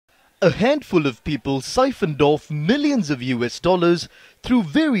A handful of people siphoned off millions of US dollars through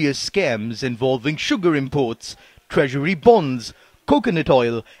various scams involving sugar imports, treasury bonds, coconut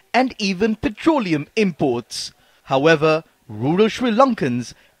oil, and even petroleum imports. However, rural Sri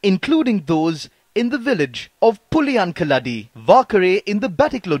Lankans, including those in the village of Puliyankaladi, Vakare in the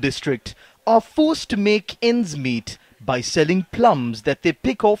Batiklo district, are forced to make ends meet by selling plums that they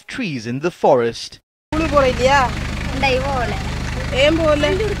pick off trees in the forest.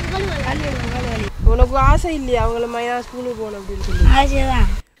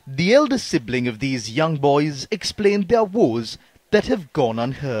 The elder sibling of these young boys explained their woes that have gone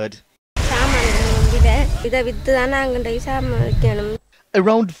unheard.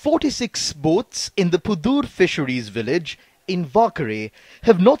 Around 46 boats in the Pudur fisheries village in Vakare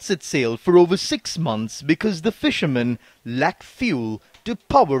have not set sail for over 6 months because the fishermen lack fuel to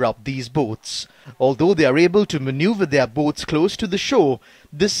power up these boats. Although they are able to maneuver their boats close to the shore,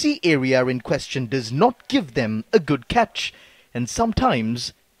 the sea area in question does not give them a good catch, and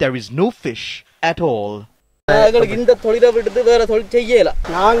sometimes there is no fish at all.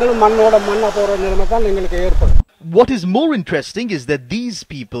 What is more interesting is that these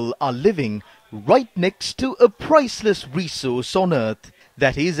people are living right next to a priceless resource on earth,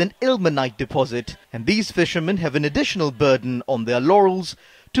 that is an ilmenite deposit, and these fishermen have an additional burden on their laurels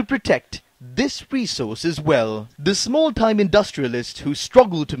to protect this resource as well. The small-time industrialists who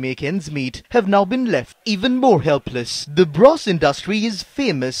struggle to make ends meet have now been left even more helpless. The brass industry is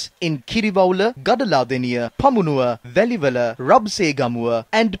famous in Kirivaula, Gadaladeniya, Pamunua, Velivala, Rabsegamua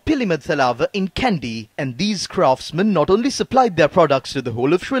and Pilimadsalava in Kandy, and these craftsmen not only supplied their products to the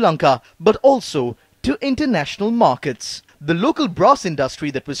whole of Sri Lanka but also to international markets. The local brass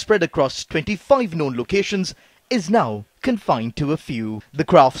industry that was spread across 25 known locations is now confined to a few. The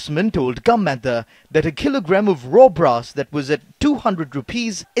craftsman told Gammadda that a kilogram of raw brass that was at 200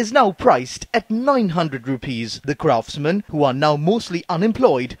 rupees is now priced at 900 rupees. The craftsmen, who are now mostly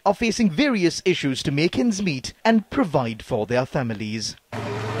unemployed, are facing various issues to make ends meet and provide for their families.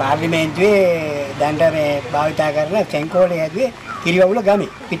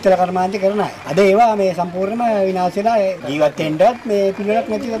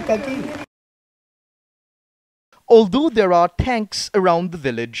 Although there are tanks around the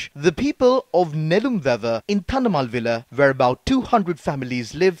village, the people of Nelumveva in Thanamalvilla, where about 200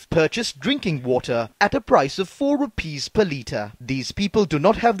 families live, purchase drinking water at a price of 4 rupees per litre. These people do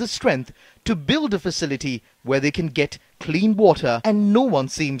not have the strength to build a facility where they can get clean water, and no one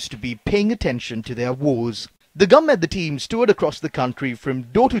seems to be paying attention to their woes. The Gammadda team toured across the country from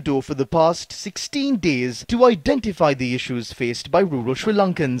door to door for the past 16 days to identify the issues faced by rural Sri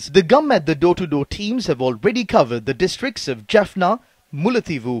Lankans. The Gammadda door-to-door teams have already covered the districts of Jaffna,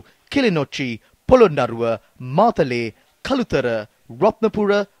 Mullaitivu, Kilinochchi, Polonnaruwa, Matale, Kalutara,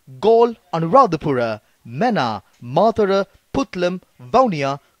 Ratnapura, Galle, Anuradhapura, Mena, Mathura, Putlam,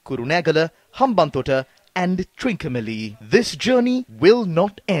 Vaunia, Kurunegala, Hambantota and Trincomalee. This journey will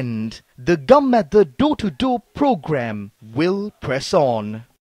not end. The Gammadda door-to-door program will press on.